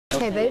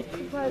Hey, they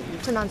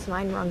pronounce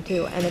mine wrong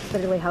too, and it's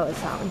literally how it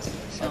sounds.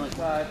 So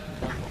like,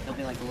 they'll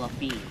be like a little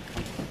bee.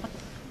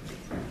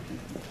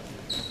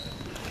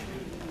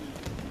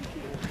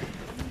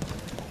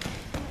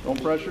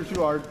 Don't pressure too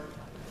hard.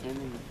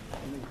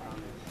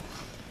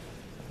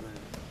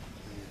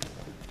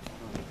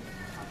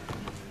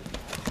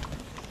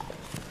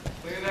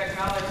 Look at that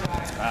collar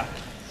tie.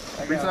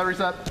 Reset,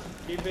 reset.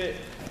 Keep it.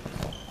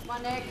 Come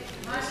on, Nick.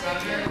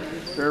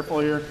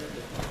 Careful here.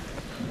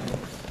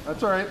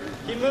 That's all right.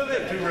 Keep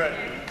moving. Two red.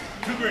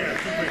 Two green.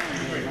 Two green.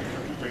 Two green.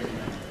 Two green.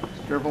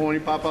 Careful when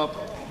you pop up.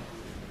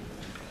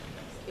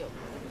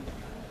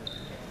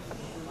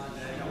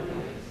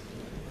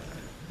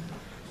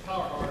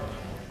 Power hard.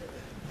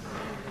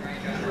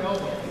 Choose your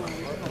elbow.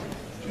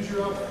 Choose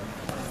your elbow.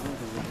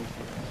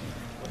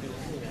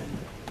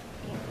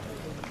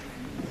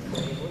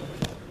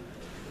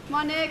 Come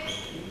on, Nick.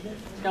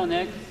 Let's go,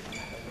 Nick.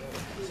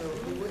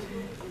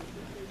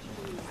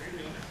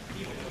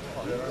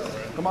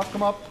 Come up,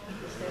 come up.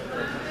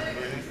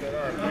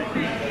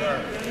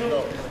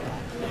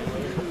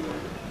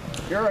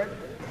 You're all right.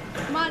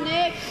 Come on,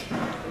 Nick.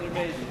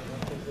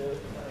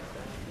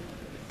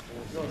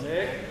 Go,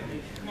 Nick.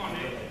 Come on,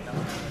 Nick.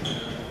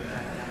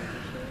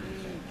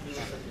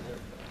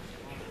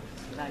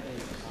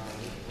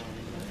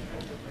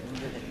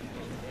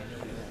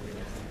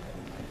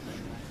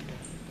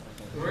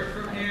 Work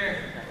from here.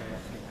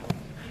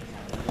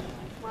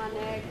 Come on,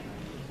 Nick.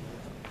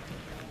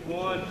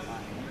 One.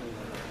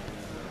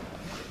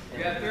 We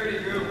got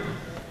 30 group.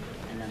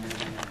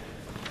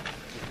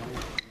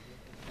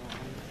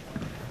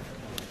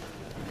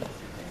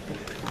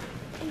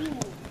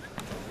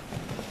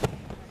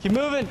 Keep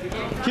moving.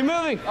 Keep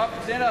moving.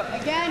 Up, stand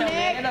up. Again, Nick.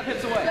 Stand up,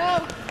 hips away.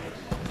 Go.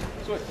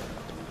 Switch.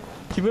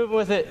 Keep moving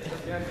with it.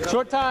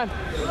 Short time.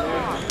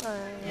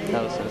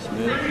 That was so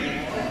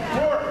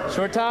smooth.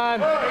 Short time.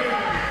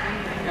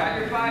 Got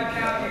your 5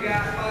 count. You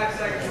got 5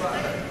 seconds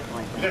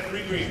left. You got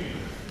 3 green.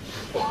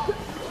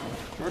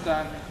 Short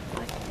time.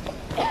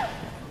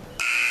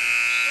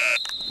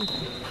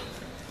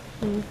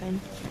 Fine.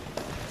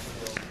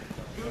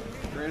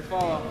 Ready to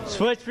follow.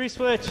 Switch, free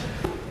switch.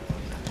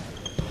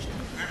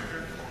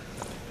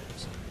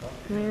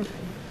 Come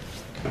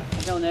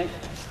Let's go, Nick.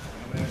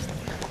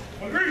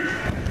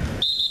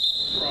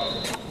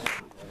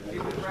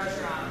 Keep the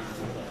pressure on.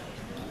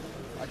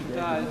 Watch your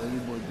ties.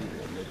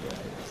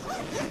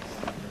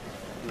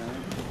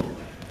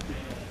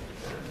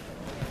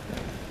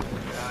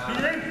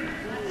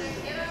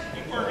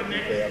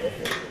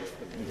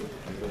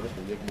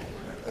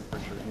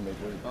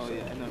 Oh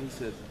yeah, I know he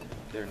said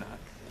they're not.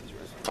 He's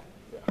wrestling.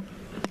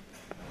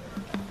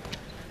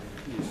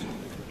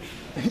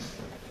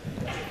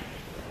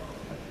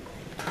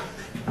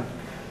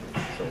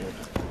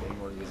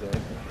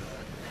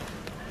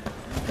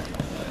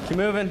 Keep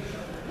moving.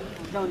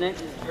 Let's go, Nick.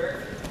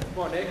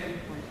 Come on, Nick.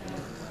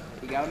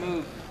 You gotta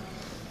move.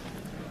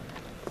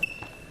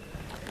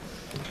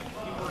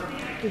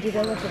 Did you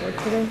guys have to work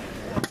today?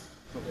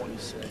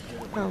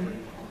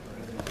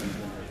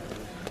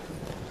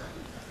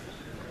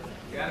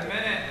 You got a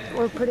minute.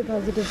 We're pretty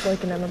positive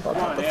Blake and Emma both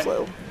have the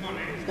flu.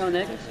 Let's go,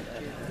 Nick.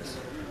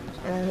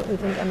 And we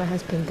think Emma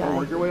has pink eye.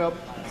 Work your way up.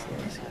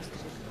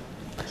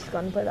 She's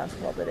gone to play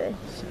basketball today.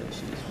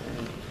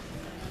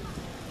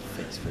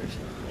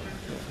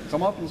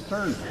 Come up and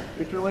turn.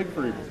 Pick your leg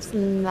free. It's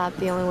not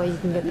the only way you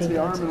can get Use pink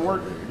the eye. arm and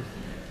work.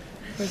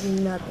 It's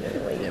not the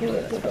only way you can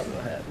get pink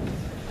eye.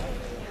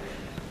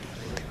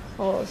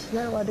 Oh, she's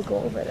not allowed to go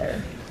over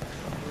there.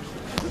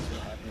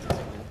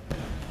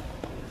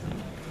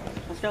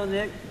 Let's go,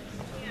 Nick.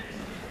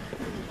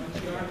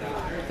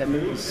 That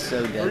move is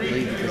so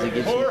deadly because it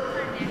gets you. 4,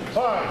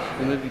 5.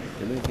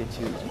 The move gets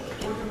you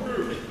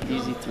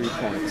easy 3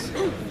 points.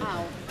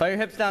 Put your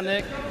hips down,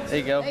 Nick. There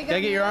you go.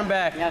 Gotta get your arm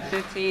back. Yeah,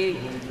 15.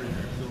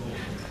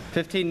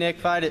 15, Nick.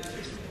 Fight it.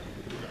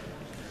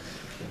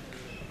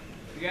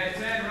 You got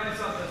 10, run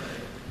something.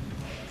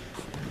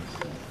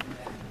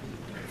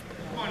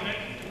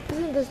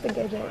 Isn't this the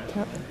guy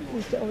that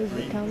used to always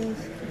beat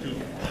Thomas? 2,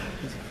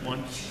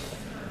 1.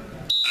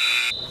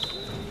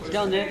 Let's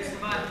go, Nick.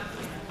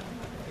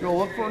 Go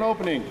look for an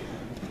opening.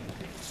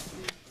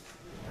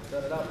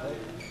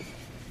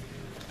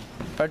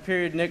 Third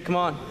period, Nick. Come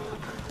on.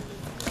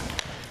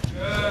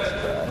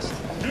 Let's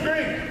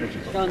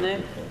go,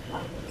 Nick.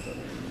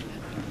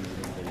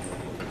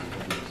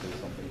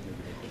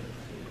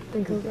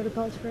 Think he'll go to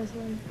college for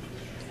wrestling?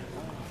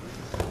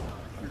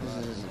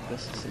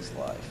 This is his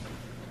life.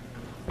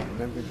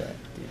 Remember that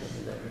dude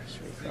over there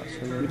straight across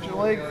from him? Get your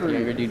leg The free.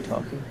 younger dude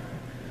talking?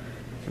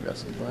 He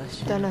wrestled last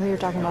year. Don't know who you're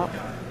talking about.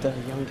 The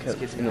young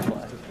coach in the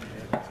black.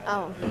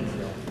 Oh.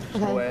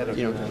 Go Okay. at him.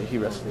 You know, he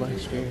wrestled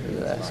last year or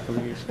the last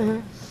couple years.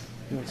 Uh-huh.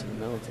 He went to the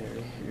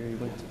military. Or he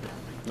went to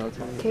the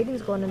military.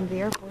 Caden's going into the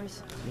Air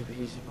Force. Yeah, but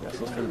he's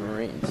wrestled for the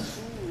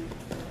Marines.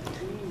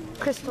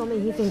 Chris told me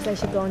he thinks I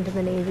should go into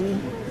the Navy.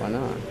 Why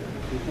not?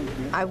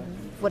 I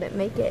wouldn't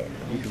make it.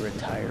 You could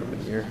retire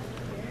when you're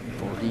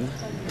 40 and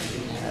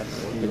have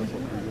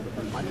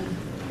money.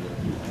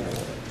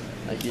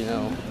 Like, you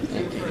know,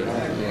 and keep it on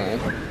the line.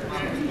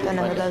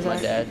 don't know who those my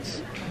are.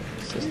 dad's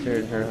sister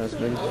and her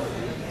husband,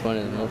 one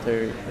in the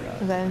military.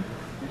 Okay.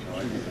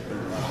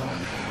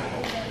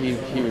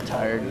 He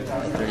retired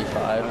at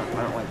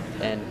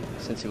 35, and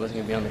since he wasn't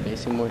going to be on the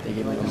base anymore, they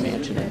gave him a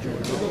mansion in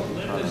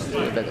Georgia.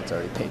 I bet it's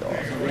already paid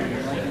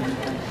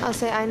off. I'll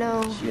say I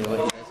know. You know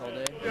what he does all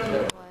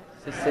day?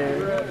 Sits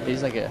there.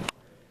 He's like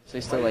so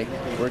he still like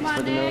works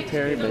for the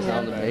military, but he's not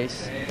on the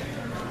base.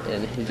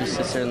 And he just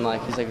sits there and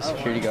like, he's like a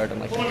security guard on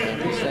like the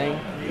campus thing.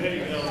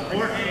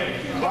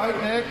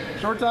 Fight, Nick.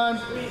 Short time.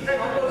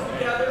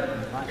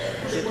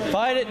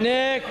 Fight it,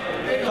 Nick.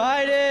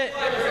 Fight it.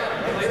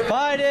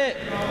 Fight it.